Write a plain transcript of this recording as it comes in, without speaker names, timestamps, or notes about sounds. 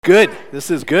Good.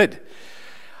 This is good.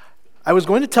 I was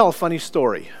going to tell a funny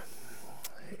story.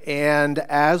 And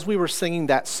as we were singing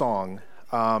that song,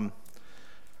 how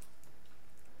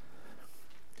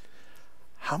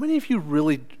many of you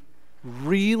really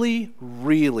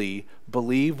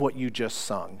believe what you just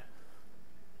sung?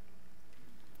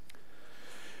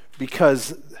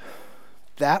 Because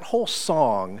that whole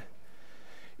song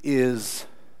is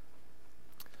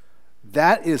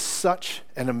such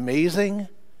an amazing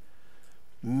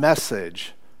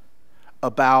message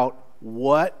about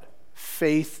what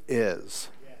faith is.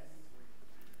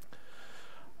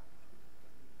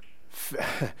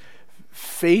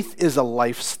 Faith is a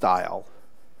lifestyle.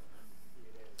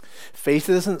 Faith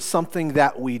isn't something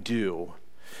that we do.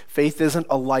 Faith isn't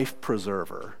a life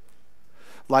preserver.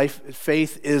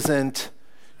 Faith isn't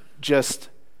just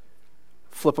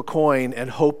flip a coin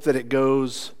and hope that it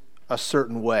goes a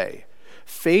certain way.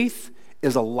 Faith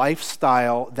is a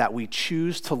lifestyle that we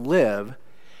choose to live,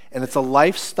 and it's a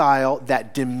lifestyle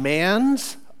that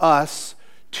demands us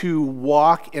to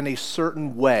walk in a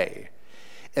certain way.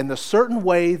 And the certain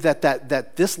way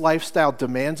that this lifestyle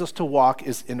demands us to walk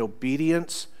is in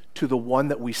obedience to the one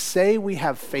that we say we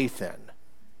have faith in.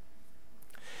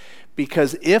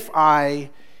 Because if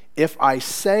I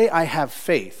say I have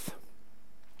faith,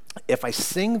 if I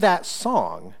sing that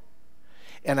song,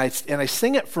 and I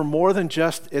sing it for more than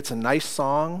just it's a nice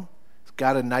song, it's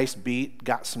got a nice beat,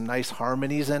 got some nice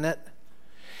harmonies in it.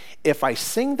 If I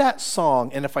sing that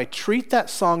song and if I treat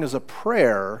that song as a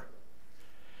prayer,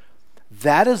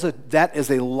 that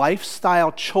is a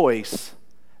lifestyle choice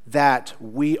that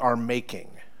we are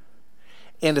making.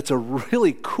 And it's a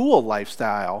really cool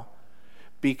lifestyle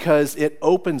because it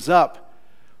opens up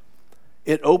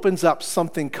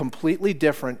something completely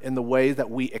different in the way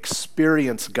that we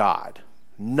experience God.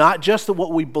 Not just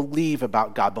what we believe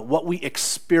about God, but what we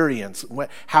experience,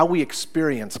 how we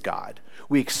experience God.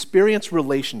 We experience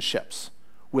relationships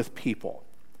with people.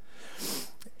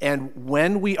 And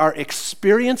when we are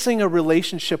experiencing a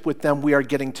relationship with them, we are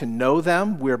getting to know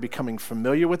them, we are becoming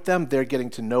familiar with them, they're getting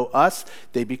to know us,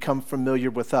 they become familiar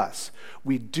with us.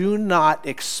 We do not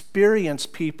experience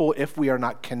people if we are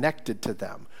not connected to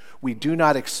them. We do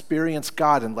not experience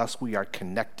God unless we are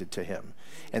connected to Him.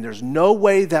 And there's no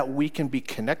way that we can be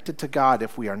connected to God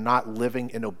if we are not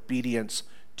living in obedience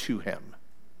to Him.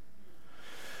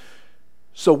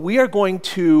 So we're going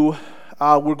to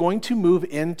move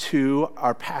into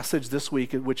our passage this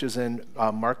week, which is in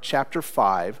Mark chapter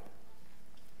 5.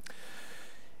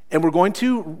 And we're going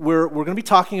to be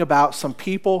talking about some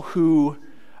people who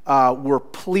were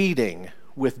pleading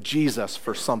with Jesus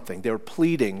for something. They were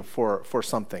pleading for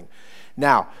something.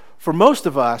 Now, for most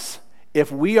of us, if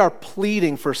we are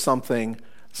pleading for something,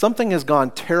 something has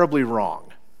gone terribly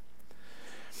wrong.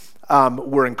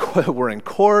 We're in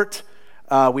court.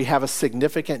 We have a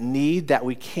significant need that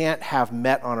we can't have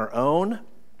met on our own.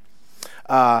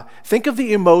 Think of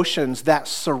the emotions that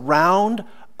surround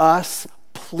us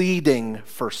pleading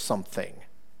for something.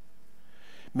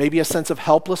 Maybe a sense of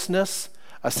helplessness,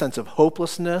 a sense of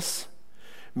hopelessness,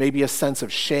 maybe a sense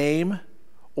of shame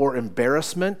or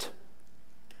embarrassment,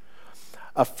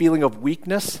 a feeling of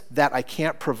weakness that I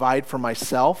can't provide for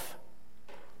myself.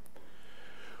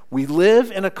 We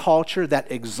live in a culture that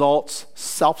exalts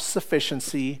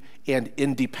self-sufficiency and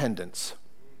independence.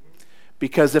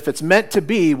 Because if it's meant to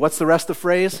be, what's the rest of the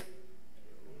phrase?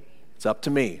 It's up to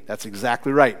me. That's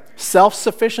exactly right.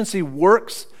 Self-sufficiency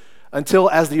works until,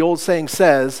 as the old saying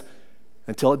says,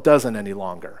 until it doesn't any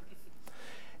longer.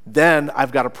 Then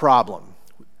I've got a problem.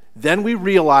 Then we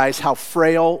realize how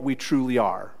frail we truly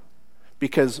are.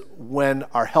 Because when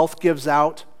our health gives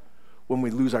out, when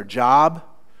we lose our job,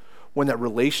 when that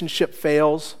relationship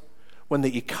fails, when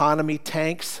the economy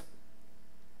tanks,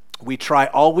 we try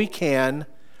all we can,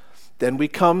 then we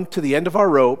come to the end of our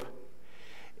rope.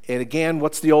 And again,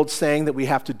 what's the old saying that we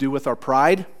have to do with our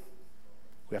pride?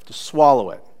 We have to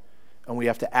swallow it, and we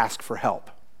have to ask for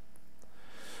help.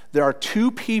 There are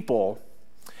two people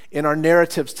in our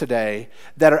narratives today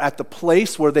that are at the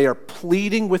place where they are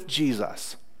pleading with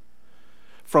Jesus.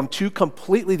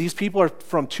 These people are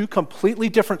from two completely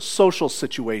different social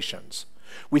situations.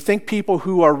 We think people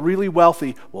who are really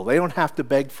wealthy, well, they don't have to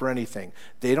beg for anything.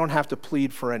 They don't have to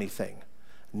plead for anything.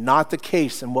 Not the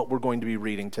case in what we're going to be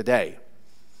reading today.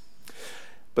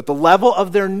 But the level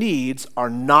of their needs are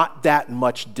not that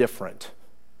much different.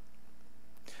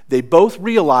 They both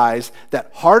realize that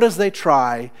hard as they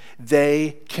try,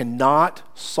 they cannot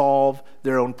solve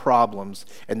their own problems.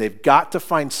 And they've got to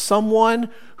find someone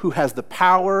who has the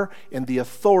power and the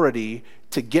authority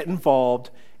to get involved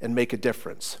and make a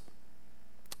difference.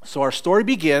 So our story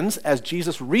begins as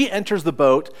Jesus re-enters the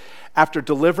boat after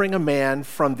delivering a man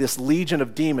from this legion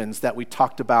of demons that we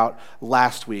talked about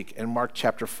last week in Mark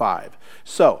chapter 5.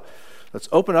 So let's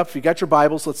open up. If you got your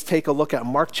Bibles, let's take a look at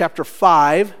Mark chapter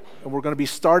 5, and we're going to be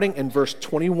starting in verse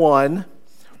 21.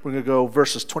 We're going to go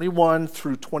verses 21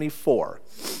 through 24.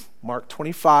 Mark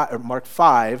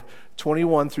 5,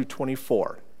 21 through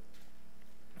 24.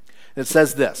 And it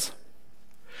says this: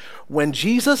 When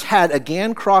Jesus had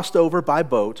again crossed over by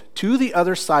boat to the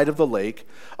other side of the lake,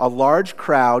 a large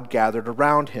crowd gathered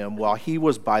around him while he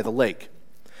was by the lake.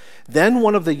 Then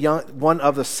one of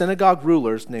the synagogue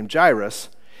rulers named Jairus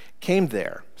came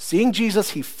there. Seeing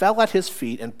Jesus, he fell at his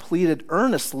feet and pleaded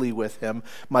earnestly with him,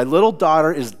 "My little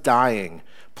daughter is dying.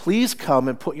 Please come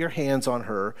and put your hands on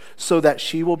her so that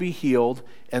she will be healed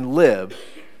and live."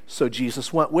 So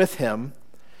Jesus went with him,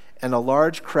 and a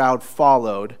large crowd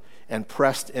followed and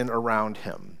pressed in around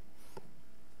him.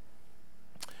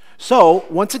 So,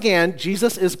 once again,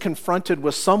 Jesus is confronted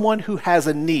with someone who has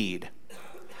a need.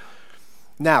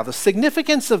 Now, the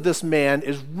significance of this man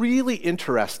is really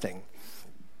interesting.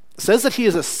 It says that he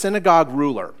is a synagogue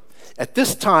ruler. At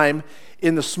this time,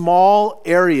 in the small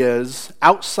areas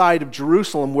outside of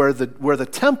Jerusalem where the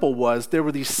temple was, there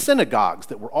were these synagogues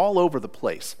that were all over the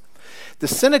place. The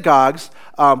synagogues,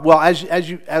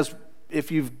 if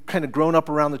you've kind of grown up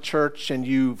around the church and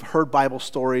you've heard Bible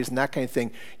stories and that kind of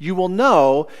thing, you will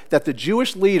know that the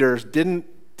Jewish leaders didn't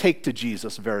take to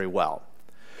Jesus very well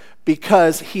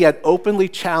because he had openly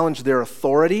challenged their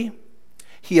authority,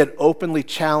 he had openly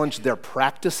challenged their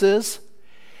practices,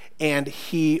 and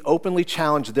he openly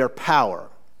challenged their power.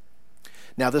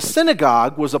 Now, the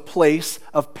synagogue was a place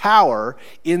of power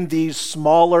in these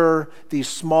smaller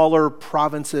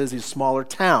provinces, these smaller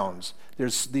towns.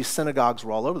 These synagogues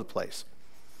were all over the place.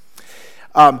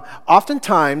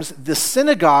 Oftentimes, the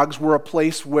synagogues were a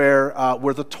place where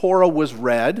the Torah was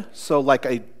read. So, like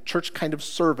a church kind of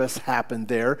service happened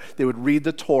there. They would read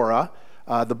the Torah,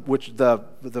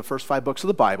 the first 5 books of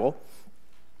the Bible.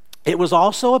 It was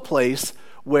also a place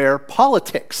where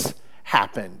politics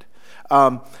happened.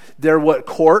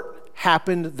 Court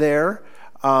happened there.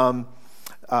 There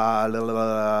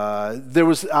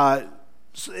was.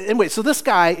 Anyway, so this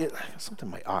guy, something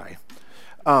in my eye.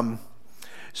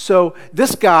 So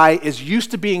this guy is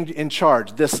used to being in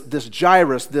charge. This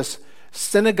Jairus, this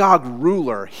synagogue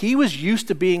ruler, he was used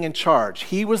to being in charge.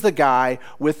 He was the guy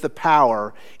with the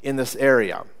power in this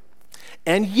area.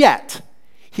 And yet,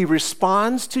 he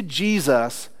responds to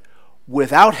Jesus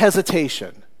without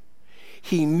hesitation.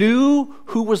 He knew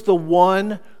who was the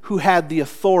one who had the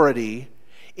authority,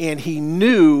 and he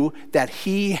knew that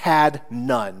he had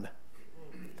none.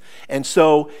 And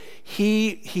so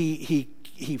he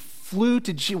flew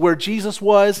to where Jesus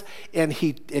was, and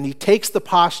he takes the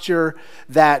posture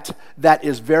that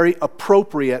is very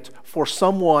appropriate for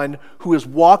someone who is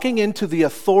walking into the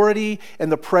authority and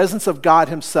the presence of God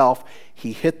himself.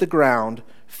 He hit the ground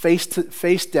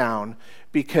face down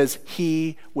because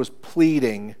he was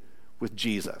pleading with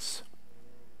Jesus.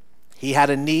 He had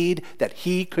a need that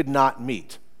he could not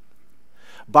meet.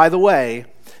 By the way,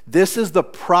 this is the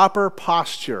proper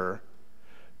posture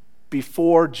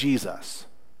before Jesus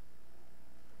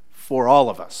for all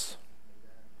of us.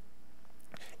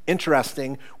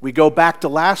 Interesting, we go back to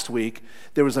last week.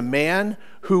 There was a man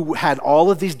who had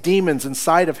all of these demons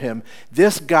inside of him.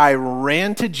 This guy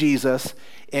ran to Jesus,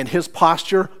 and his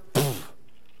posture,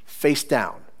 face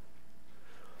down.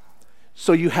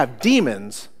 So you have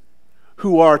demons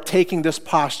who are taking this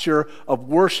posture of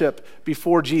worship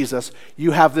before Jesus.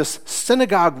 You have this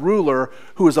synagogue ruler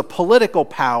who is a political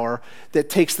power that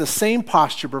takes the same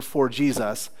posture before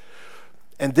Jesus.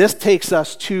 And this takes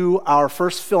us to our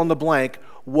first fill in the blank.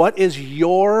 What is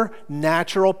your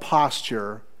natural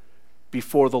posture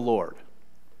before the Lord?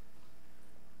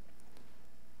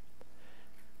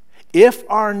 If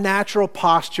our natural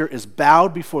posture is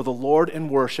bowed before the Lord in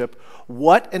worship,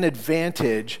 what an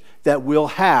advantage that we'll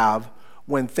have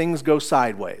when things go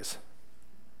sideways,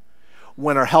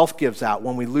 when our health gives out,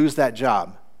 when we lose that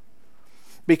job.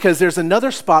 Because there's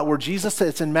another spot where Jesus,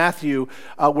 it's in Matthew,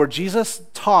 where Jesus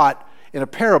taught in a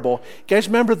parable. You guys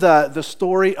remember the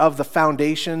story of the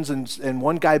foundations, and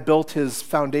one guy built his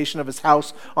foundation of his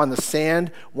house on the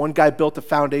sand, one guy built the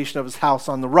foundation of his house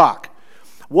on the rock.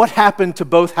 What happened to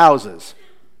both houses?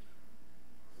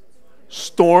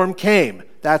 Storm came.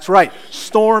 That's right.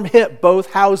 Storm hit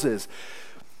both houses.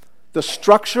 The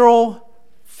structural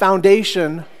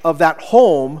foundation of that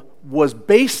home was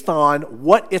based on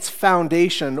what its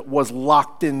foundation was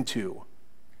locked into.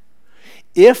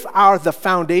 If the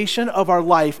foundation of our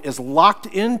life is locked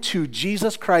into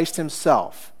Jesus Christ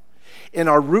himself, And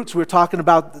our roots, we were talking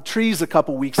about the trees a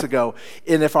couple weeks ago,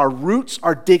 and if our roots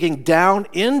are digging down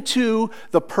into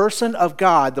the person of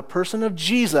God, the person of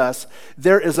Jesus,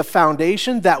 there is a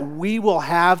foundation that we will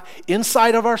have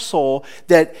inside of our soul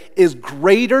that is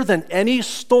greater than any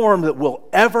storm that will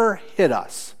ever hit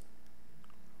us.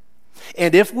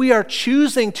 And if we are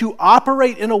choosing to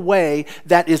operate in a way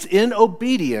that is in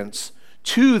obedience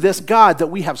to this God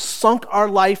that we have sunk our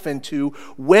life into,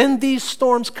 when these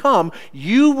storms come,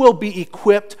 you will be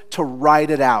equipped to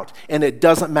ride it out. And it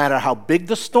doesn't matter how big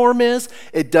the storm is.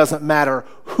 It doesn't matter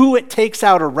who it takes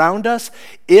out around us.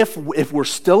 If we're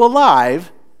still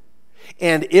alive,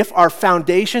 and if our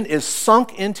foundation is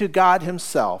sunk into God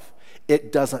himself,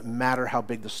 it doesn't matter how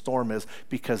big the storm is,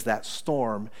 because that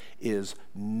storm is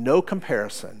no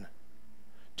comparison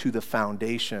to the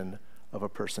foundation of a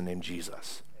person named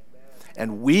Jesus.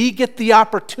 And we get the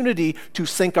opportunity to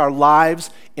sink our lives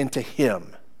into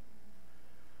him.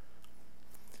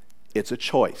 It's a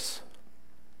choice.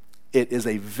 It is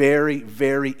a very,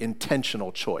 very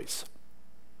intentional choice.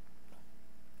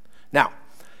 Now,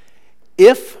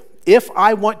 if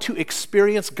I want to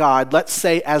experience God, let's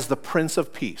say as the Prince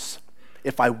of Peace,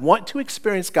 if I want to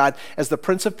experience God as the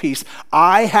Prince of Peace,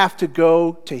 I have to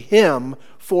go to him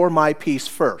for my peace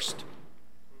first.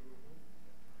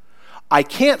 I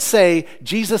can't say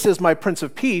Jesus is my Prince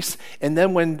of Peace, and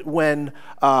then when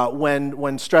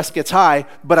stress gets high,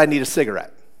 but I need a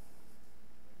cigarette.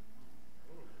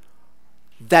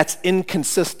 That's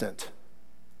inconsistent.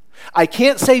 I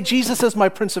can't say Jesus is my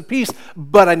Prince of Peace,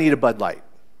 but I need a Bud Light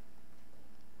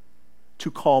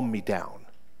to calm me down.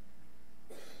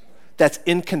 That's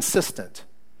inconsistent.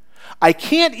 I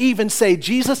can't even say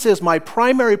Jesus is my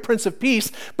primary Prince of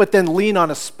Peace, but then lean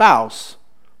on a spouse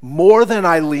more than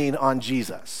I lean on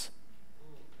Jesus.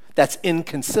 That's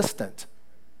inconsistent.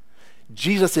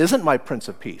 Jesus isn't my Prince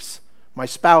of Peace. My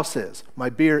spouse is,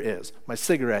 my beer is, my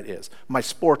cigarette is, my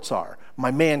sports are, my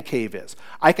man cave is.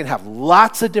 I can have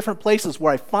lots of different places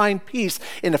where I find peace,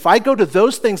 and if I go to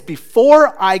those things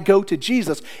before I go to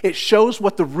Jesus, it shows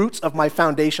what the roots of my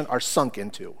foundation are sunk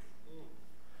into.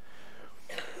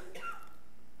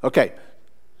 Okay.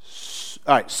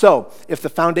 All right, so if the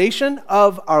foundation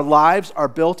of our lives are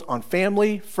built on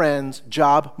family, friends,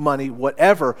 job, money,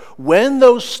 whatever, when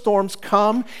those storms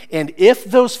come, and if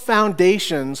those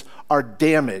foundations are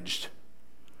damaged,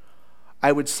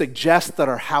 I would suggest that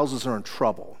our houses are in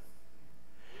trouble.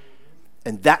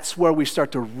 And that's where we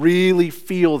start to really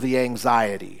feel the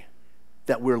anxiety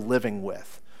that we're living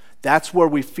with. That's where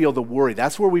we feel the worry.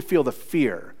 That's where we feel the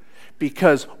fear.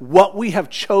 Because what we have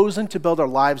chosen to build our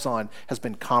lives on has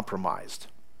been compromised.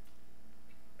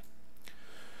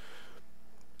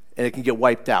 And it can get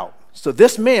wiped out. So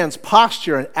this man's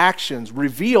posture and actions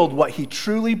revealed what he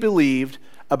truly believed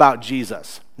about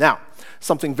Jesus. Now,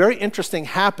 something very interesting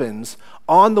happens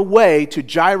on the way to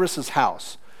Jairus'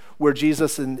 house, where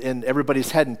Jesus and everybody's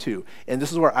heading to. And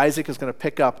this is where Isaac is going to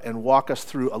pick up and walk us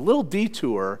through a little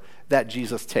detour that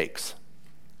Jesus takes.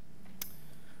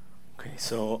 Okay,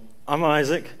 so I'm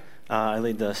Isaac. I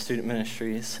lead the student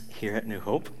ministries here at New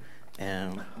Hope,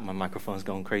 and my microphone's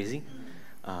going crazy.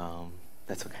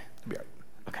 That's okay. Be right.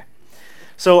 Okay.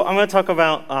 So I'm going to talk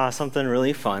about something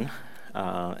really fun,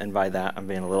 and by that I'm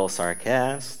being a little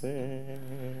sarcastic.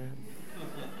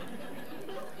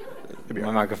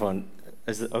 My microphone,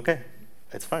 is it okay?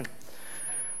 It's fine.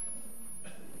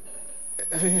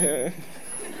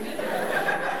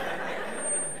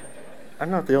 I'm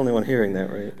not the only one hearing that,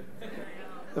 right?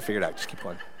 I'll figure it out. Just keep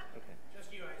going. Okay.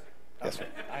 Just you, Isaac. Yes, sir.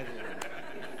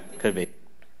 Could be.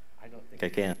 I don't think I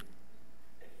can.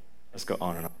 Let's go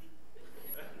on and on.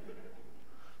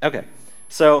 Okay,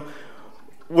 so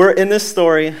we're in this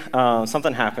story.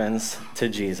 Something happens to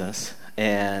Jesus,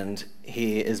 and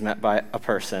he is met by a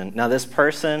person. Now, this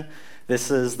person, this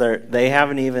is their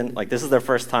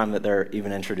first time that they're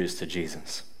even introduced to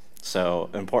Jesus. So,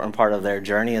 an important part of their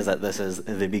journey is that this is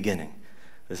the beginning.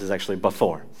 This is actually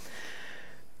before.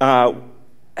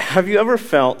 Have you ever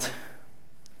felt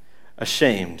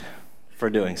ashamed for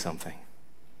doing something?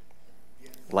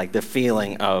 Like the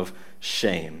feeling of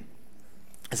shame.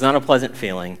 It's not a pleasant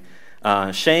feeling.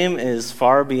 Shame is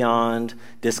far beyond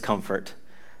discomfort.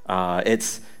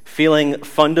 It's feeling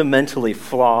fundamentally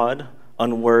flawed,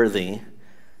 unworthy.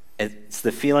 It's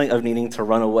the feeling of needing to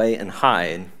run away and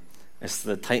hide. It's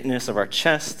the tightness of our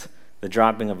chest, the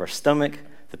dropping of our stomach,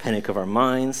 the panic of our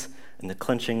minds, and the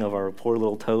clenching of our poor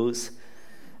little toes.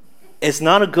 It's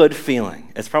not a good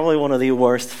feeling. It's probably one of the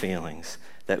worst feelings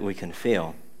that we can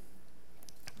feel.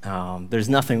 There's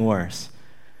nothing worse.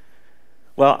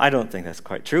 Well, I don't think that's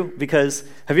quite true, because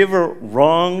have you ever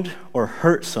wronged or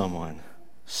hurt someone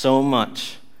so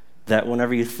much that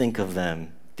whenever you think of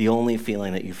them, the only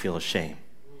feeling that you feel is shame?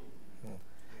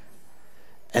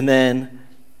 And then,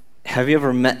 have you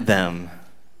ever met them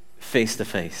face to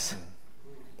face?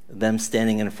 Them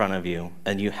standing in front of you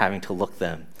and you having to look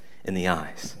them in the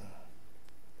eyes.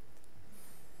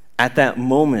 At that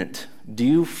moment, do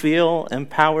you feel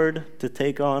empowered to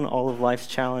take on all of life's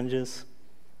challenges?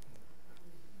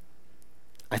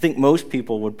 I think most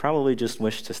people would probably just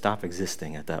wish to stop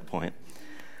existing at that point.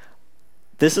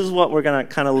 This is what we're going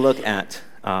to kind of look at,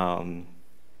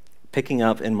 picking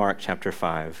up in Mark chapter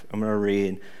 5. I'm going to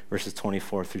read verses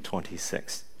 24 through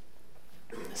 26.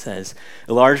 It says,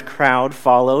 "A large crowd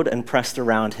followed and pressed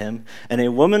around him, and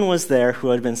a woman was there who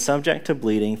had been subject to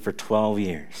bleeding for 12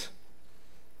 years.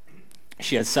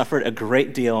 She had suffered a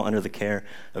great deal under the care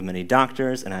of many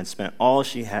doctors and had spent all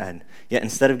she had. Yet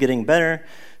instead of getting better,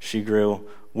 she grew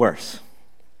worse."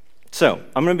 So,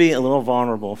 I'm going to be a little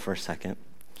vulnerable for a second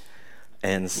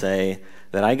and say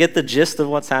that I get the gist of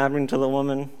what's happening to the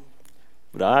woman,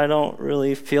 but I don't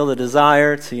really feel the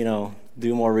desire to,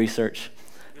 do more research.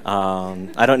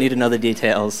 I don't need to know the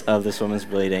details of this woman's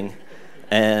bleeding.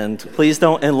 And please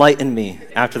don't enlighten me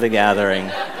after the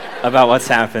gathering about what's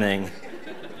happening.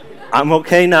 I'm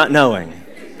okay not knowing.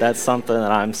 That's something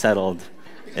that I'm settled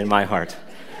in my heart.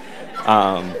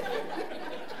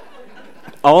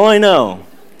 All I know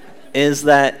is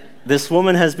that this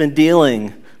woman has been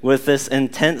dealing with this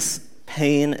intense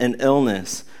pain and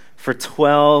illness for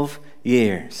 12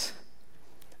 years.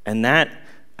 And that,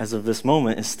 as of this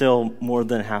moment, is still more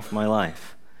than half my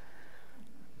life.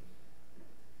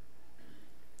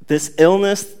 This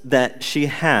illness that she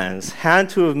has had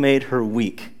to have made her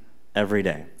weak every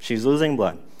day. She's losing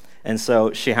blood, and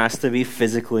so she has to be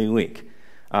physically weak.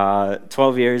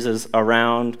 12 years is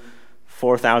around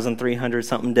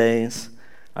 4,300-something days.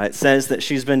 It says that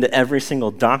she's been to every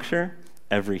single doctor,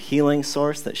 every healing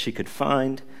source that she could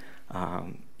find.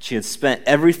 She had spent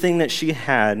everything that she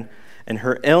had, and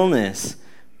her illness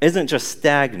isn't just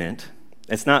stagnant.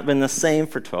 It's not been the same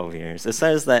for 12 years. It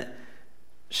says that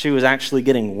she was actually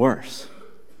getting worse.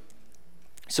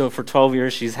 So for 12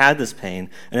 years, she's had this pain,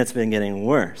 and it's been getting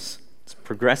worse. It's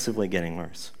progressively getting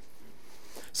worse.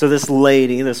 So this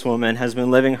lady, this woman, has been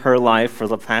living her life for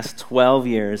the past 12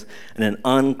 years in an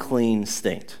unclean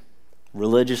state.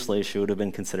 Religiously, she would have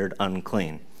been considered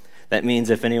unclean. That means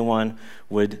if anyone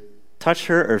would touch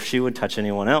her, or if she would touch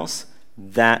anyone else,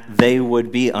 that they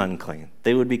would be unclean.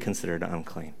 They would be considered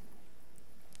unclean.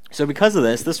 So because of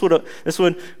this, this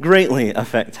would greatly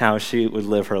affect how she would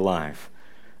live her life.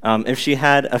 If she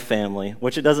had a family,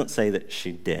 which it doesn't say that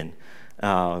she did,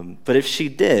 but if she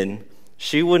did,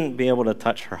 she wouldn't be able to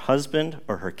touch her husband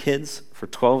or her kids for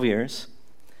 12 years,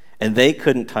 and they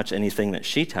couldn't touch anything that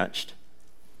she touched.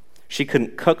 She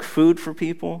couldn't cook food for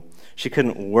people. She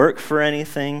couldn't work for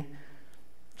anything.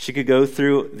 She could go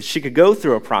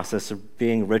through a process of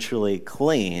being ritually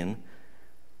clean,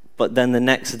 but then the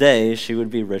next day she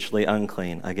would be ritually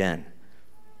unclean again.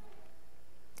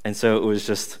 And so it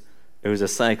was a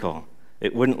cycle.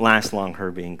 It wouldn't last long, her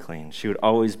being clean. She would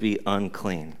always be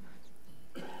unclean.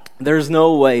 There's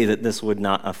no way that this would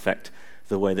not affect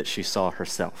the way that she saw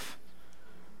herself,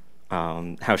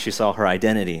 how she saw her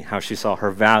identity, how she saw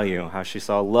her value, how she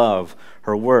saw love,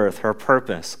 her worth, her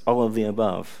purpose, all of the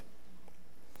above.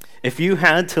 If you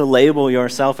had to label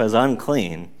yourself as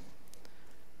unclean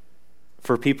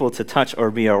for people to touch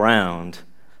or be around,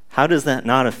 how does that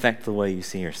not affect the way you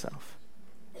see yourself?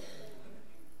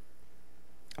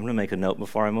 I'm going to make a note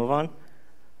before I move on.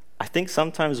 I think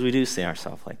sometimes we do see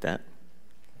ourselves like that,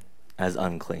 as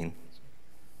unclean.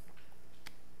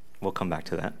 We'll come back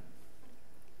to that.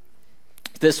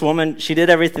 This woman, she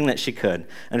did everything that she could,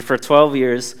 and for 12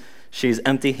 years, she's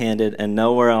empty-handed and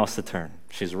nowhere else to turn.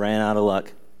 She's ran out of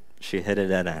luck. She hit a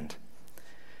dead end.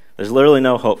 There's literally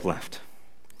no hope left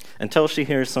until she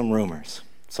hears some rumors.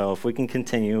 So if we can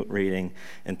continue reading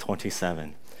in 27.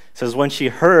 It says, "When she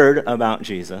heard about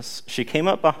Jesus, she came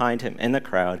up behind him in the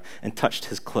crowd and touched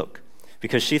his cloak,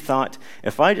 because she thought,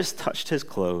 if I just touched his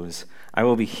clothes, I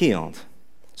will be healed.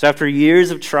 So after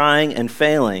years of trying and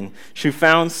failing, she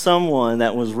found someone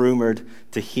that was rumored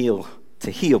to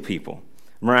heal people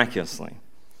miraculously.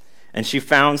 And she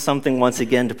found something once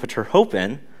again to put her hope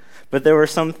in, but there were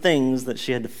some things that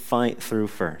she had to fight through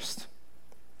first.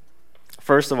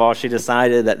 First of all, she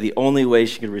decided that the only way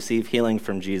she could receive healing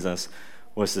from Jesus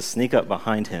was to sneak up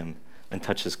behind him and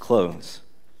touch his clothes.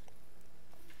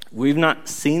 We've not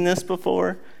seen this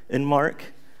before in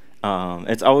Mark.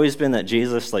 It's always been that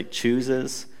Jesus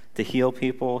chooses to heal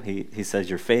people. He says,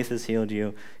 your faith has healed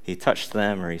you. He touched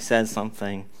them, or he said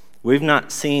something. We've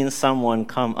not seen someone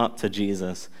come up to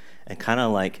Jesus and kind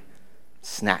of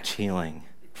snatch healing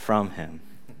from him.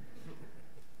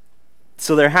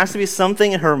 So there has to be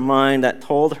something in her mind that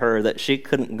told her that she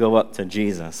couldn't go up to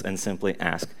Jesus and simply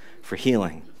ask for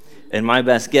healing. And my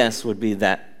best guess would be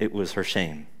that it was her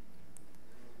shame.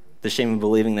 The shame of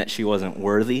believing that she wasn't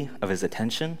worthy of his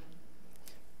attention,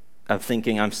 of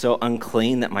thinking I'm so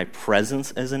unclean that my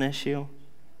presence is an issue.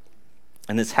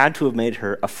 And this had to have made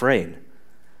her afraid.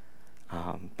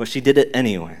 But she did it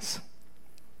anyways,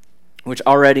 which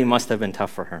already must have been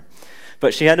tough for her.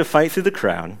 But she had to fight through the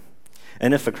crowd.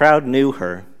 And if the crowd knew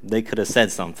her, they could have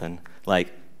said something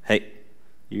like, hey,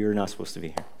 you're not supposed to be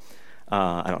here.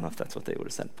 I don't know if that's what they would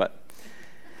have said, but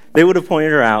they would have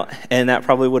pointed her out, and that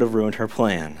probably would have ruined her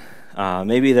plan.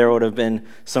 Maybe there would have been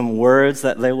some words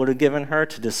that they would have given her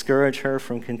to discourage her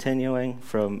from continuing,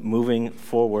 from moving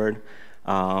forward.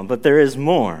 But there is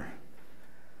more.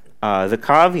 The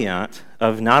caveat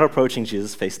of not approaching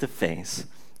Jesus face to face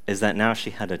is that now she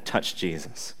had to touch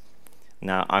Jesus.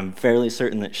 Now, I'm fairly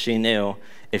certain that she knew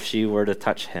if she were to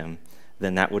touch him,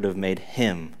 then that would have made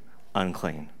him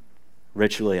unclean,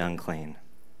 ritually unclean.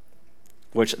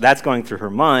 Which that's going through her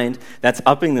mind. That's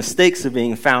upping the stakes of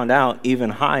being found out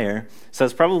even higher. So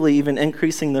it's probably even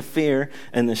increasing the fear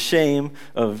and the shame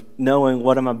of knowing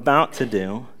what I'm about to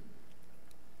do.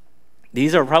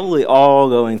 These are probably all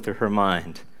going through her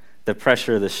mind. The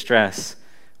pressure, the stress,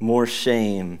 more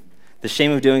shame, the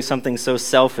shame of doing something so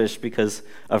selfish because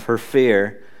of her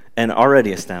fear and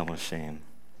already established shame.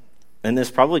 And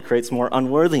this probably creates more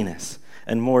unworthiness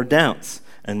and more doubts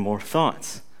and more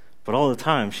thoughts. But all the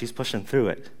time, she's pushing through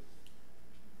it.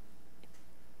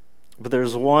 But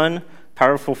there's one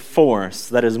powerful force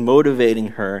that is motivating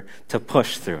her to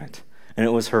push through it. And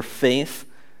it was her faith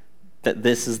that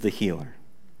this is the healer.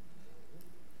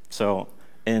 So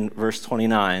in verse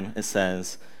 29, it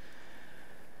says,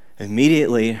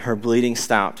 immediately her bleeding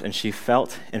stopped, and she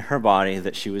felt in her body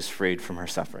that she was freed from her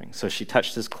suffering. So she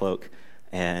touched his cloak,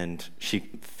 and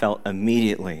she felt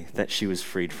immediately that she was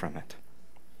freed from it.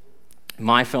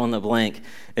 My fill in the blank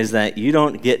is that you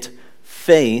don't get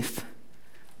faith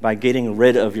by getting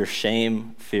rid of your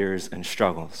shame, fears, and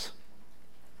struggles.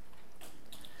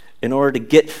 In order to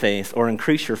get faith or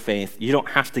increase your faith, you don't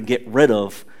have to get rid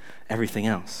of everything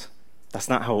else. That's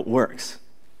not how it works.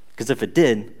 Because if it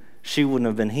did, she wouldn't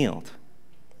have been healed.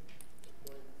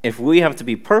 If we have to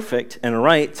be perfect and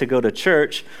right to go to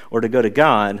church or to go to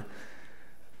God,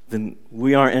 then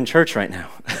we aren't in church right now.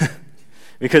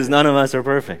 Because none of us are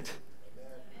perfect.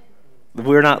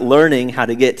 We're not learning how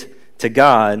to get to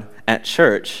God at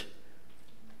church.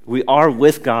 We are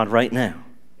with God right now.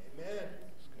 Amen.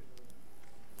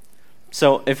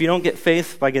 So if you don't get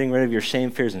faith by getting rid of your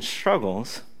shame, fears, and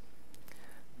struggles,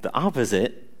 the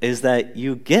opposite is that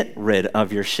you get rid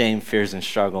of your shame, fears, and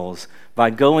struggles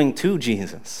by going to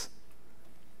Jesus.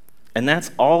 And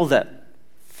that's all that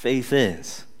faith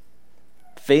is.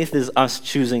 Faith is us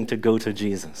choosing to go to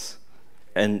Jesus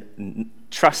and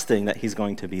trusting that he's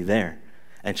going to be there,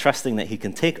 and trusting that he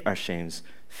can take our shames,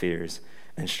 fears,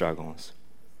 and struggles.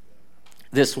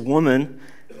 This woman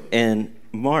in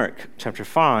Mark chapter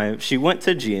 5, she went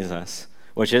to Jesus,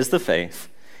 which is the faith,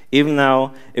 even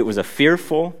though it was a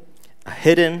fearful, a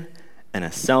hidden, and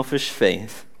a selfish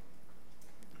faith.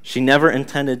 She never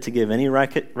intended to give any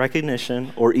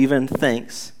recognition or even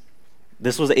thanks.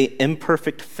 This was an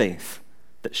imperfect faith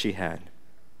that she had,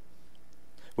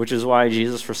 which is why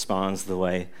Jesus responds the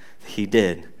way he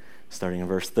did, starting in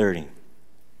verse 30.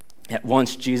 At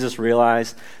once Jesus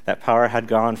realized that power had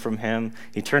gone from him.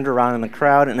 He turned around in the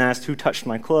crowd and asked, "Who touched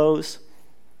my clothes?"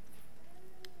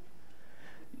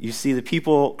 You see the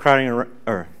people crowding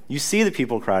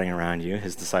around you,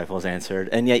 his disciples answered,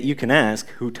 and yet you can ask,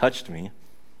 "Who touched me?"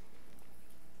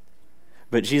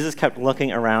 But Jesus kept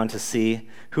looking around to see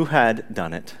who had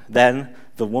done it. Then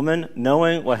the woman,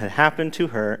 knowing what had happened to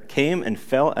her, came and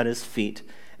fell at his feet,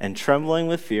 and trembling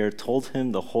with fear, told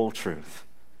him the whole truth.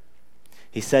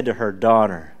 He said to her,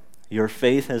 "Daughter, your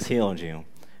faith has healed you.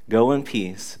 Go in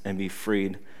peace and be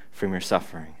freed from your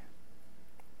suffering."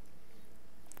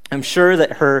 I'm sure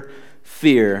that her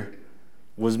fear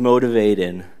was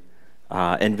motivated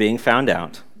in being found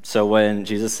out. So when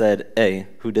Jesus said, "Hey,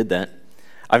 who did that?"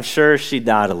 I'm sure she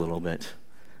died a little bit,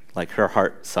 like her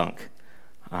heart sunk.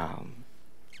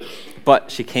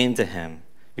 But she came to him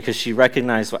because she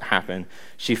recognized what happened.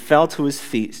 She fell to his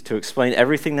feet to explain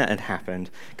everything that had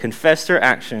happened, confessed her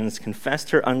actions,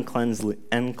 confessed her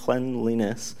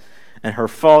uncleanliness, and her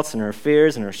faults and her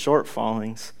fears and her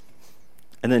shortfallings.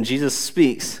 And then Jesus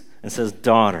speaks and says,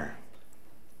 "Daughter."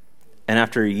 And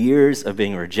after years of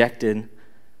being rejected,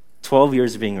 12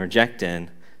 years of being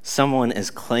rejected, someone is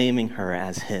claiming her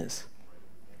as his.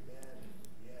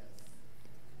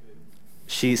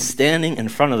 She's standing in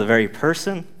front of the very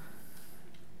person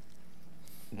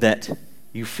that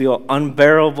you feel an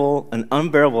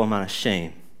unbearable amount of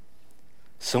shame,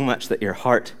 so much that your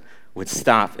heart would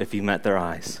stop if you met their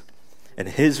eyes. And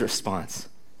his response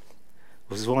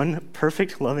was one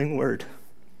perfect, loving word,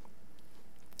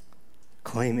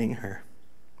 claiming her.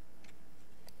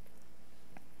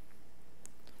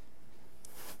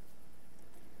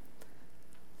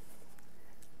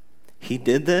 He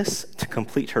did this to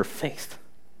complete her faith.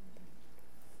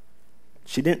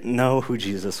 She didn't know who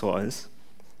Jesus was,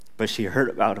 but she heard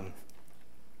about him.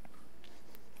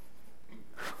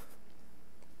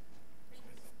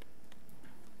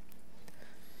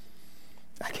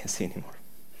 I can't see anymore.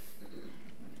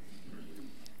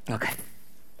 Okay.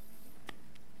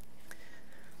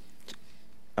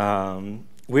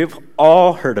 We've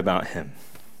all heard about him.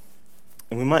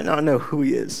 And we might not know who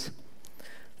he is,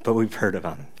 but we've heard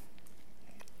about him.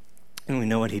 And we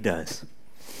know what he does.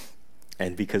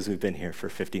 And because we've been here for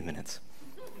 50 minutes,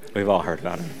 we've all heard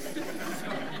about him.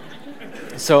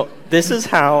 So this is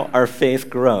how our faith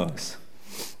grows.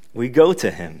 We go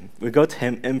to him. We go to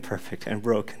him imperfect and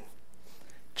broken,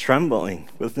 trembling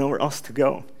with nowhere else to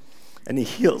go. And he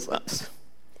heals us,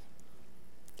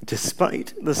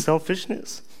 despite the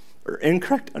selfishness or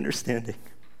incorrect understanding.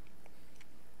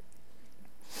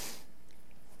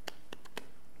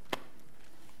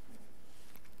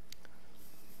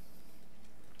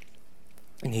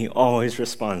 And he always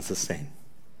responds the same,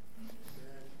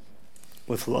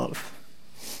 with love,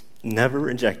 never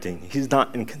rejecting. He's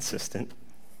not inconsistent.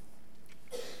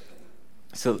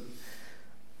 So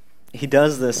he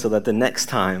does this so that the next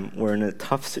time we're in a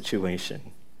tough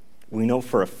situation, we know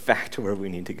for a fact where we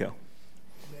need to go.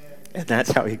 And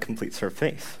that's how he completes our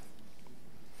faith.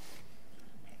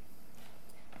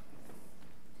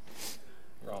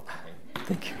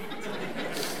 Thank you.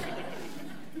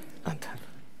 I'm done.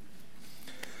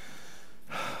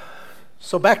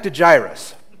 So back to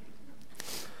Jairus.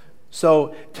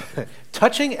 So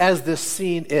touching as this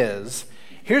scene is,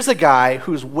 here's a guy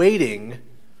who's waiting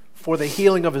for the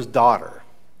healing of his daughter.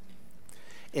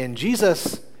 And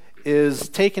Jesus is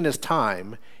taking his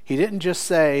time. He didn't just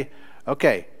say,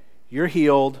 okay, you're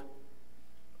healed,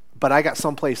 but I got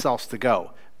someplace else to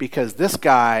go. Because this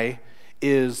guy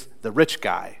is the rich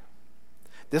guy.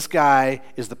 This guy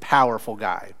is the powerful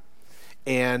guy.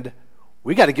 And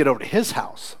we got to get over to his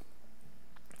house.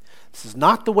 This is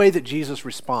not the way that Jesus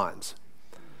responds.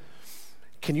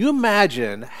 Can you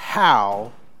imagine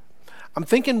how, I'm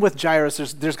thinking with Jairus,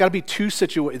 there's got to be two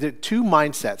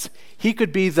mindsets. He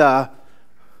could be my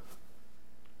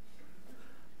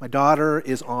daughter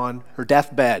is on her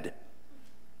deathbed.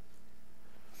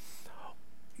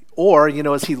 Or,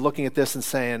 is he looking at this and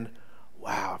saying,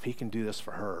 wow, if he can do this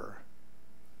for her,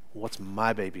 what's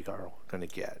my baby girl going to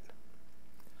get?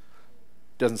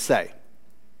 Doesn't say.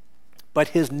 But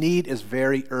his need is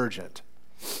very urgent.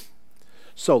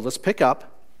 So let's pick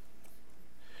up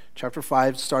chapter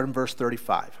 5, start in verse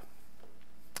 35.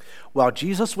 While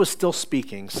Jesus was still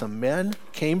speaking, some men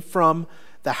came from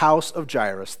the house of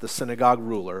Jairus, the synagogue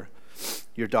ruler.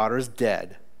 Your daughter is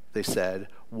dead, they said.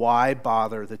 Why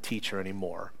bother the teacher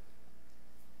anymore?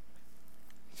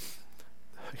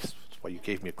 That's why you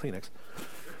gave me a Kleenex.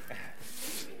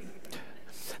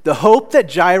 The hope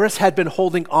that Jairus had been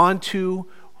holding on to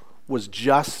was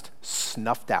just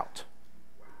snuffed out.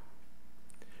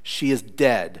 She is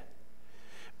dead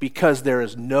because there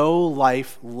is no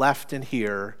life left in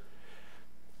here.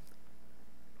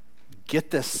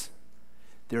 Get this.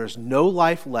 There is no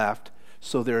life left,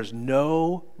 so there is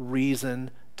no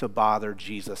reason to bother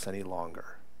Jesus any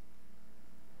longer.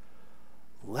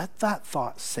 Let that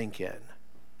thought sink in.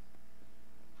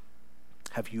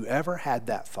 Have you ever had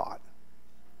that thought?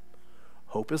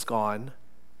 Hope is gone.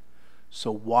 So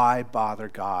why bother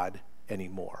God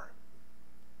anymore?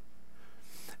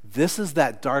 This is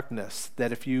that darkness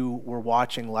that if you were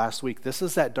watching last week, this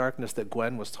is that darkness that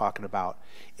Gwen was talking about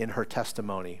in her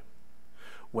testimony.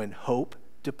 When hope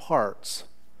departs,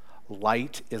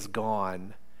 light is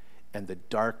gone, and the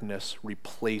darkness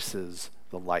replaces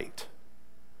the light.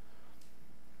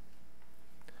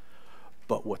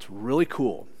 But what's really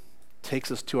cool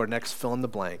takes us to our next fill in the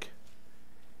blank.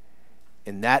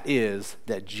 And that is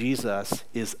that Jesus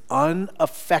is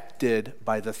unaffected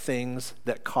by the things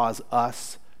that cause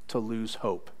us to lose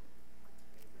hope.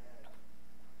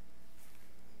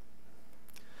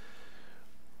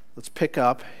 Let's pick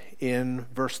up in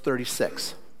verse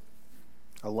 36.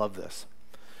 I love this.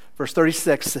 Verse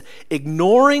 36,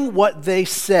 ignoring what they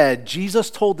said,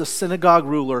 Jesus told the synagogue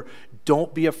ruler,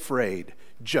 don't be afraid,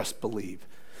 just believe.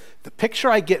 The picture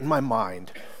I get in my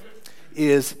mind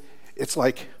is, it's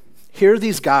like, Here are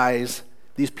these guys,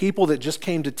 these people that just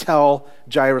came to tell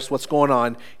Jairus what's going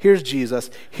on. Here's Jesus.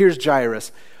 Here's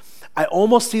Jairus. I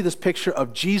almost see this picture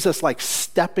of Jesus like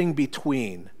stepping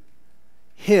between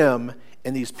him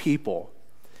and these people.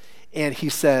 And he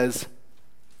says,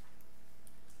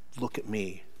 look at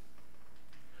me.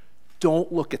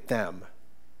 Don't look at them.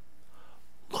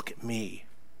 Look at me.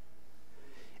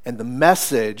 And the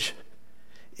message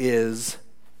is,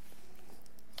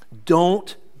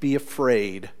 don't be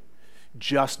afraid,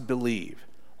 just believe.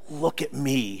 Look at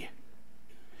me.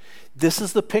 This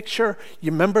is the picture.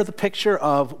 You remember the picture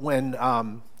of when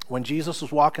Jesus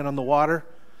was walking on the water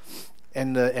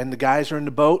and the guys are in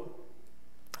the boat?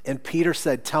 And Peter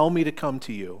said, tell me to come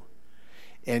to you.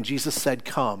 And Jesus said,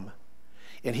 come.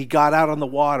 And he got out on the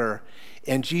water,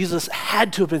 and Jesus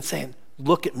had to have been saying,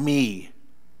 look at me.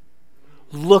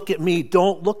 Look at me.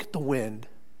 Don't look at the wind.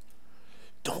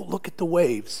 Don't look at the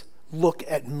waves. Look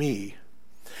at me.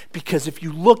 Because if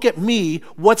you look at me,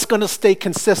 what's going to stay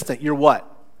consistent? Your what?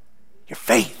 Your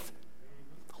faith.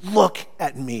 Look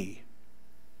at me.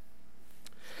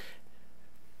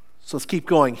 So let's keep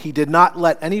going. He did not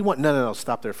let anyone... No,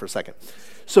 stop there for a second.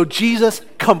 So Jesus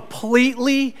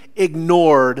completely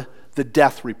ignored the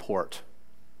death report.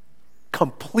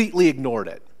 Completely ignored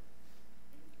it.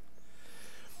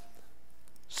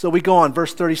 So we go on,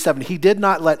 verse 37. He did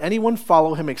not let anyone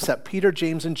follow him except Peter,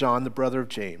 James, and John, the brother of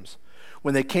James.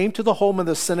 When they came to the home of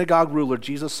the synagogue ruler,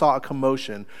 Jesus saw a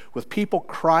commotion with people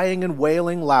crying and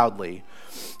wailing loudly.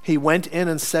 He went in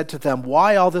and said to them,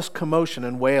 why all this commotion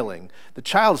and wailing? The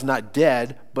child is not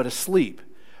dead, but asleep.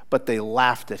 But they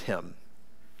laughed at him.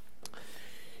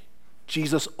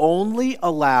 Jesus only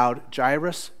allowed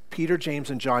Jairus, Peter, James,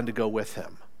 and John to go with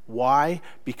him. Why?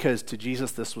 Because to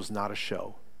Jesus, this was not a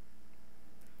show.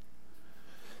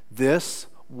 This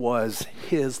was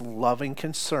his loving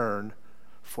concern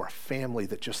for a family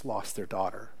that just lost their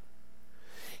daughter.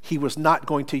 He was not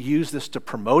going to use this to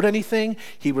promote anything.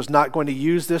 He was not going to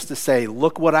use this to say,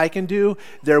 look what I can do.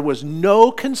 There was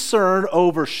no concern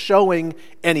over showing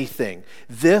anything.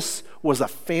 This was a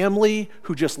family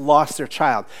who just lost their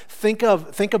child. Think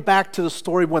of back to the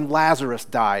story when Lazarus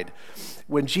died.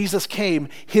 When Jesus came,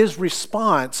 his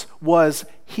response was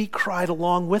he cried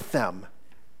along with them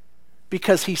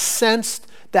because he sensed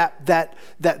that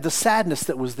the sadness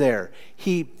that was there.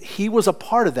 He was a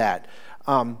part of that.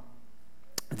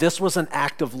 This was an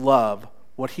act of love,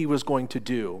 what he was going to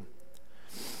do.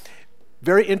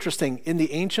 Very interesting. In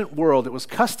the ancient world, it was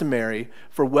customary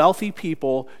for wealthy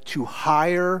people to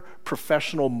hire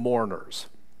professional mourners.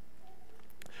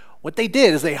 What they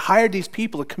did is they hired these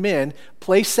people to come in,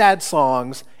 play sad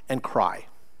songs, and cry.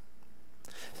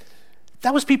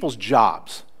 That was people's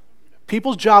jobs.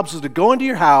 People's jobs was to go into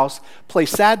your house, play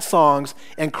sad songs,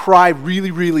 and cry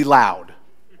really, really loud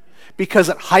because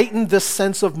it heightened this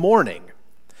sense of mourning.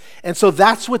 And so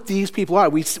that's what these people are.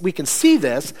 We can see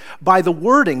this by the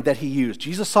wording that he used.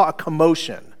 Jesus saw a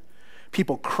commotion,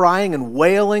 people crying and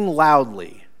wailing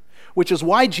loudly, which is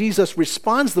why Jesus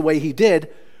responds the way he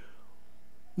did.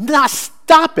 Now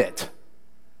stop it.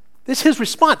 This is his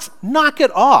response. Knock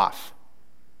it off.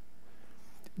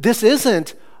 This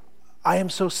isn't, I am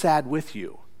so sad with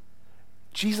you.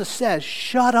 Jesus says,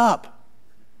 shut up.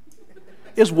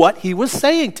 Is what he was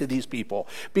saying to these people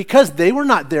because they were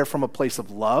not there from a place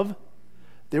of love.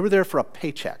 They were there for a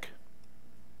paycheck.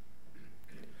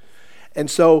 And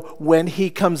so when he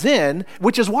comes in,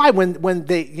 which is why when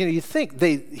they, you think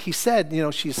he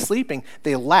said, she's sleeping,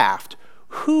 they laughed.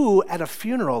 Who at a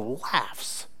funeral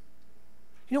laughs?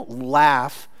 You don't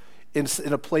laugh in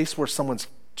a place where someone's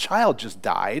child just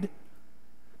died.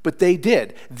 But they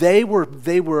did. They were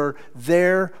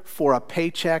there for a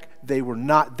paycheck. They were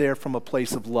not there from a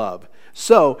place of love.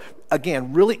 So,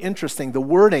 again, really interesting. The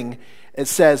wording, it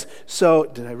says, so,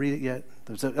 did I read it yet?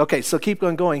 Okay, so keep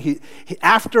going.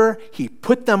 After he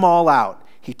put them all out,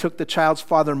 he took the child's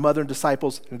father and mother and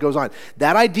disciples, and it goes on.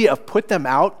 That idea of put them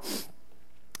out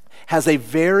has a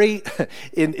very,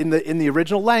 in the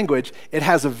original language, it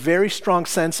has a very strong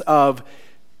sense of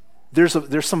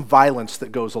there's some violence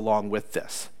that goes along with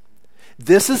this.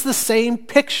 This is the same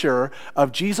picture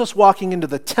of Jesus walking into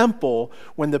the temple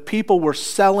when the people were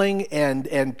selling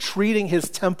and treating his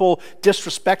temple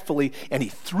disrespectfully, and he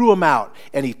threw them out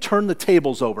and he turned the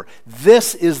tables over.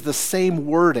 This is the same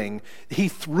wording. He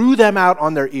threw them out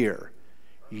on their ear.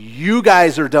 You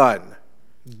guys are done.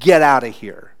 Get out of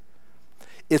here.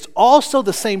 It's also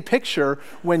the same picture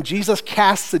when Jesus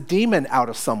casts a demon out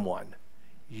of someone.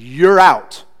 You're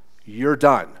out. You're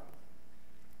done.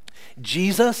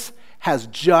 Jesus has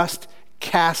just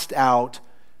cast out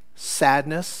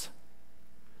sadness,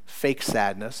 fake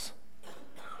sadness.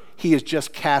 He has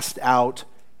just cast out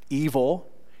evil.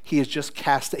 He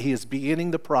is beginning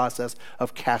the process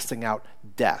of casting out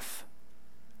death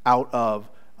out of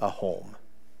a home.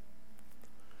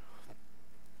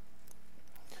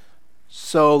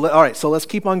 So let's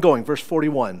keep on going. Verse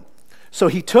 41. So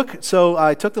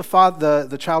I took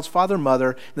the child's father and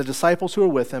mother, and the disciples who were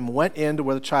with him, went in to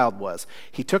where the child was.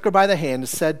 He took her by the hand and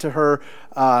said to her,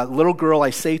 "Little girl,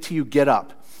 I say to you, get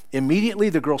up." Immediately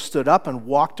the girl stood up and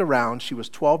walked around. She was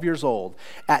 12 years old.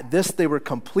 At this they were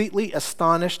completely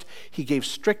astonished. He gave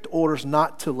strict orders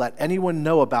not to let anyone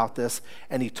know about this,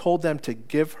 and he told them to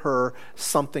give her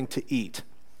something to eat.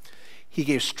 He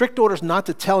gave strict orders not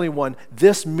to tell anyone.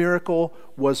 This miracle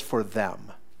was for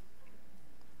them.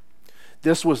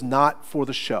 This was not for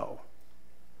the show.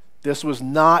 This was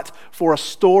not for a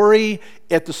story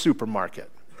at the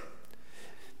supermarket.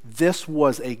 This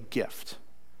was a gift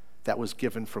that was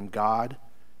given from God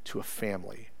to a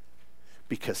family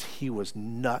because he was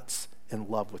nuts in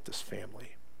love with this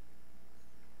family.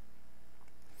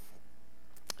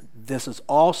 This is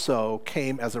also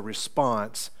came as a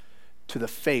response to the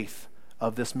faith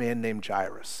of this man named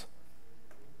Jairus.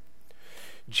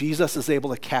 Jesus is able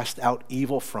to cast out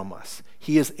evil from us.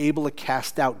 He is able to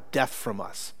cast out death from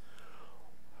us.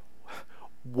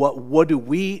 What do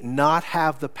we not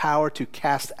have the power to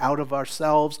cast out of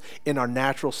ourselves in our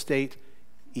natural state?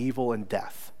 Evil and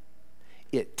death.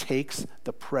 It takes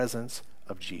the presence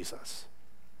of Jesus.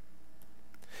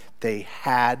 They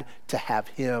had to have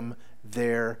him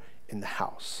there in the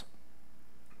house.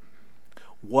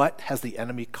 What has the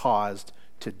enemy caused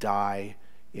to die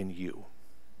in you?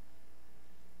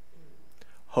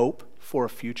 Hope for a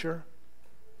future?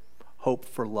 Hope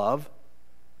for love?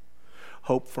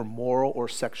 Hope for moral or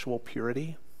sexual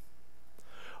purity?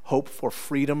 Hope for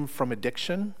freedom from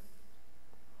addiction?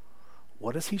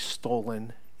 What has he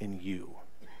stolen in you?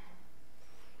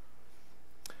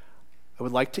 I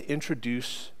would like to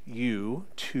introduce you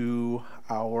to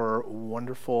our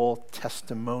wonderful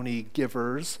testimony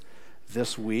givers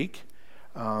this week.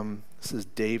 This is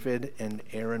David and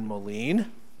Erin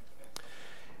Moline.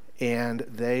 And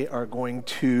they're going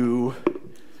to,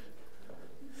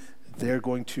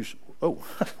 oh,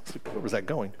 where was that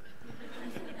going?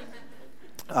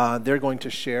 They're going to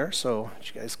share, so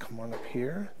you guys come on up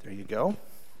here. There you go.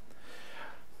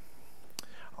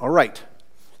 All right.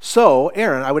 So,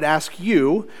 Erin, I would ask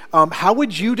you, how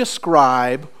would you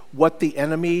describe what the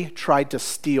enemy tried to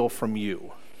steal from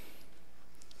you?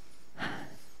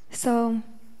 So,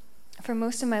 for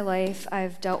most of my life,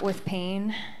 I've dealt with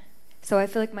pain. So I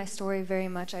feel like my story very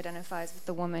much identifies with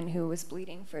the woman who was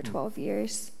bleeding for 12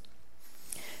 years.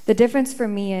 The difference for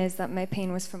me is that my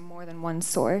pain was from more than one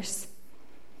source.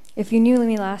 If you knew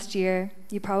me last year,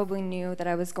 you probably knew that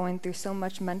I was going through so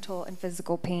much mental and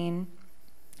physical pain.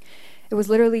 It was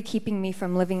literally keeping me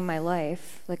from living my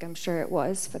life, like I'm sure it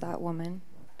was for that woman.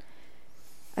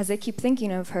 As I keep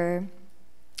thinking of her,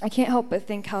 I can't help but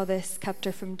think how this kept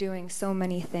her from doing so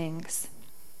many things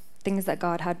that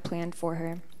God had planned for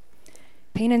her.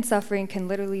 Pain and suffering can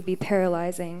literally be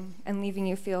paralyzing and leaving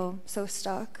you feel so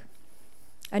stuck.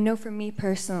 I know for me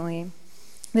personally,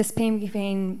 this pain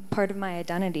became part of my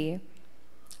identity.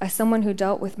 As someone who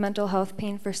dealt with mental health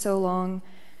pain for so long,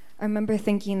 I remember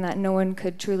thinking that no one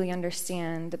could truly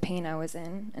understand the pain I was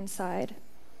inside.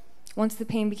 Once the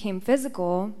pain became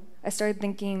physical, I started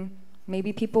thinking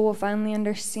maybe people will finally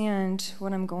understand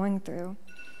what I'm going through.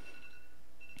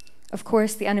 Of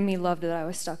course, the enemy loved that I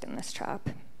was stuck in this trap,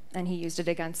 and he used it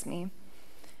against me.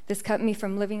 This kept me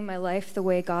from living my life the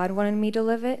way God wanted me to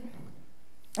live it,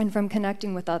 and from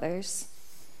connecting with others.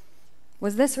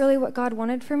 Was this really what God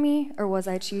wanted for me, or was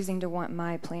I choosing to want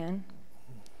my plan?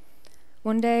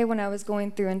 One day when I was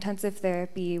going through intensive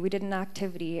therapy, we did an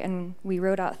activity, and we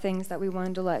wrote out things that we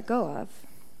wanted to let go of.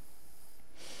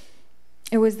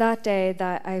 It was that day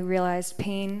that I realized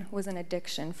pain was an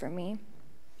addiction for me,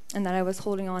 and that I was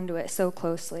holding on to it so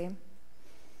closely.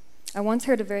 I once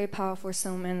heard a very powerful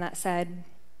sermon that said,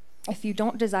 if you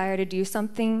don't desire to do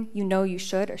something you know you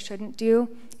should or shouldn't do,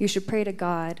 you should pray to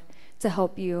God to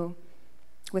help you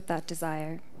with that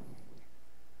desire.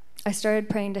 I started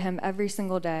praying to him every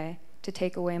single day to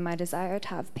take away my desire to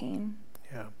have pain.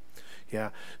 Yeah.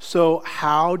 So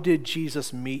how did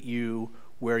Jesus meet you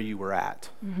where you were at?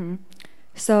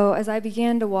 So as I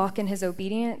began to walk in his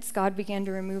obedience, God began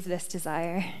to remove this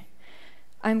desire.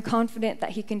 I'm confident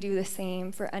that he can do the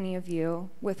same for any of you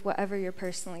with whatever you're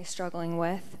personally struggling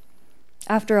with.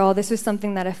 After all, this was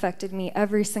something that affected me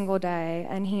every single day,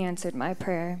 and he answered my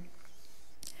prayer.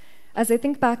 As I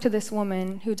think back to this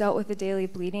woman who dealt with the daily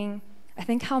bleeding, I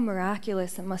think how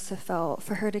miraculous it must have felt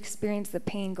for her to experience the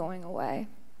pain going away.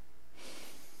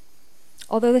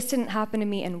 Although this didn't happen to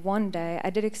me in one day, I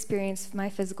did experience my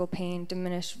physical pain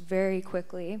diminish very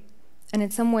quickly. And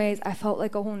in some ways, I felt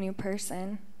like a whole new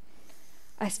person.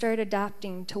 I started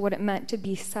adapting to what it meant to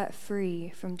be set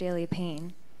free from daily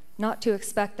pain. Not to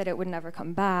expect that it would never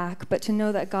come back, but to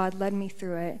know that God led me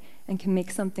through it and can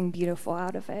make something beautiful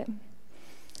out of it.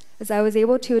 As I was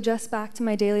able to adjust back to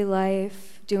my daily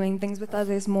life, doing things with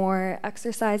others more,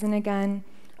 exercising again,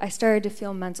 I started to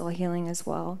feel mental healing as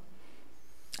well.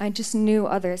 I just knew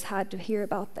others had to hear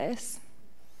about this.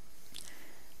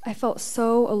 I felt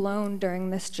so alone during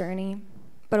this journey,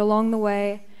 but along the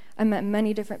way, I met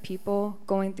many different people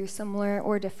going through similar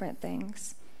or different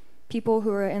things. People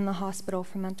who were in the hospital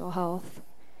for mental health.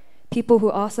 People who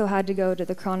also had to go to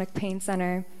the chronic pain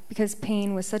center because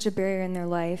pain was such a barrier in their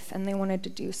life and they wanted to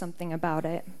do something about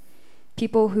it.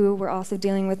 People who were also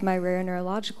dealing with my rare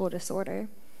neurological disorder.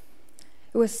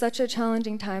 It was such a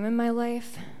challenging time in my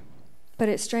life, but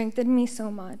it strengthened me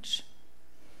so much.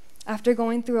 After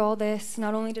going through all this,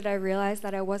 not only did I realize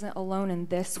that I wasn't alone in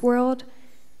this world,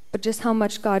 but just how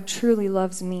much God truly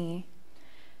loves me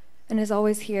and is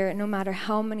always here no matter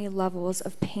how many levels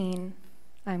of pain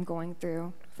I'm going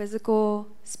through, physical,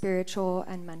 spiritual,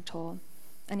 and mental.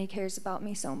 And he cares about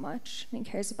me so much, and he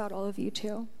cares about all of you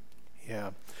too.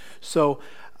 Yeah. So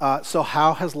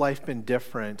how has life been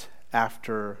different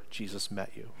after Jesus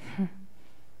met you?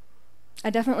 I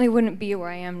definitely wouldn't be where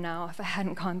I am now if I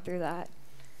hadn't gone through that.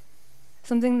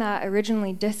 Something that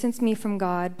originally distanced me from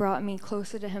God brought me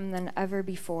closer to him than ever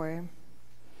before.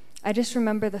 I just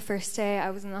remember the first day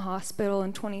I was in the hospital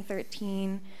in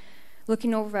 2013,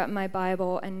 looking over at my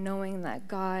Bible and knowing that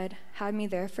God had me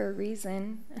there for a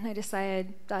reason. And I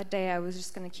decided that day I was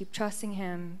just going to keep trusting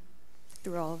him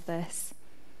through all of this.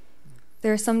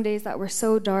 There were some days that were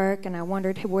so dark and I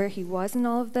wondered where he was in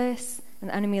all of this, and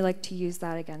the enemy liked to use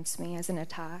that against me as an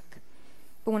attack.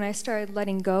 But when I started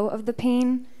letting go of the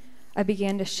pain, I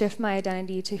began to shift my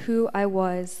identity to who I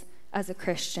was as a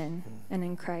Christian and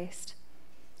in Christ.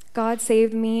 God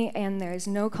saved me, and there is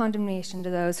no condemnation to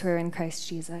those who are in Christ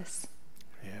Jesus.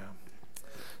 Yeah.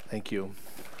 Thank you.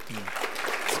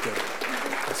 That's good.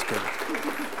 That's good.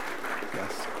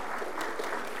 Yes.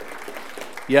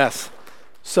 Yes.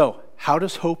 So, how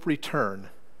does hope return?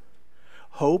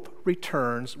 Hope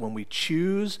returns when we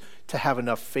choose to have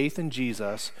enough faith in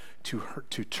Jesus to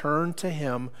turn to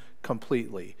him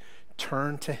completely.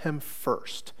 Turn to him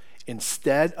first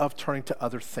instead of turning to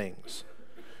other things.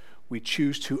 We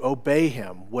choose to obey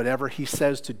him. Whatever he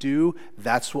says to do,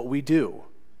 that's what we do.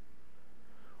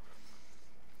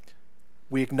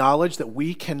 We acknowledge that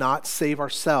we cannot save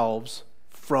ourselves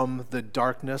from the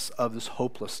darkness of this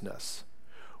hopelessness.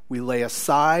 We lay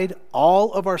aside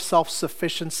all of our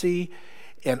self-sufficiency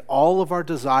and all of our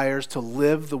desires to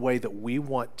live the way that we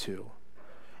want to.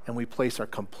 And we place our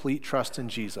complete trust in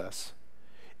Jesus.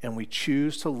 And we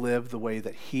choose to live the way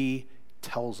that he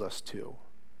tells us to.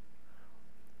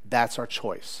 That's our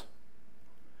choice.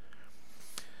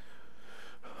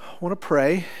 I want to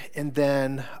pray, and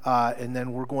then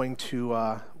we're going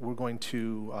to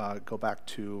go back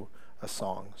to a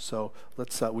song. So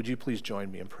let's. Would you please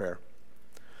join me in prayer?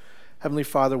 Heavenly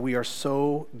Father, we are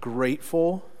so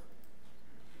grateful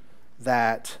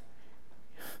that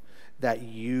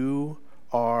you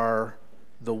are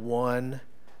the one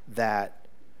that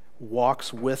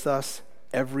walks with us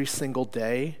every single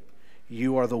day.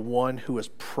 You are the one who has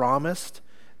promised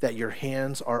that your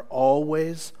hands are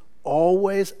always,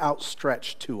 always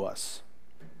outstretched to us.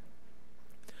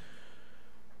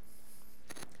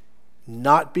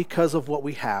 Not because of what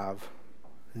we have,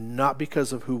 not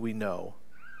because of who we know,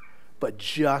 but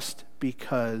just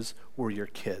because we're your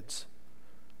kids.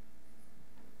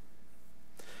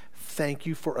 Thank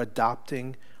you for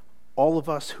adopting all of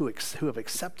us who have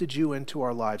accepted you into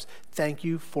our lives. Thank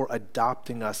you for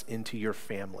adopting us into your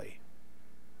family.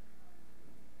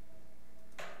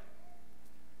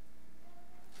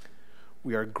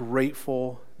 We are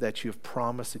grateful that you have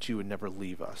promised that you would never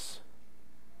leave us.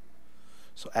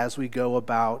 So as we go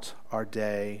about our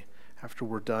day, after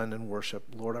we're done in worship,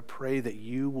 Lord, I pray that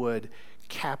you would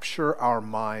capture our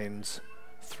minds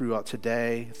throughout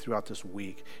today, throughout this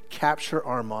week. Capture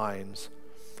our minds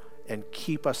and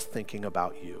keep us thinking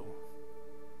about you.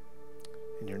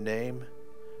 In your name,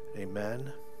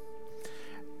 amen.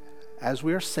 As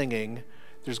we are singing,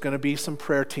 there's going to be some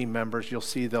prayer team members. You'll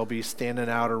see they'll be standing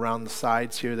out around the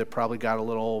sides here. They probably got a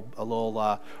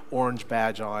little orange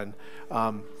badge on.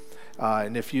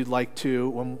 And if you'd like to,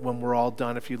 when we're all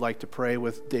done, if you'd like to pray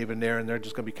with Dave and Aaron, they're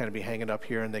just going to be kind of hanging up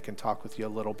here, and they can talk with you a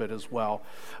little bit as well.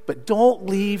 But don't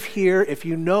leave here if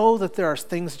you know that there are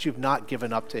things that you've not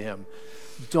given up to him.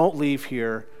 Don't leave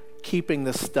here keeping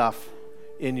this stuff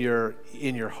in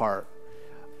your heart,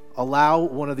 allow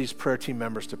one of these prayer team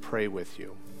members to pray with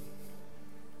you.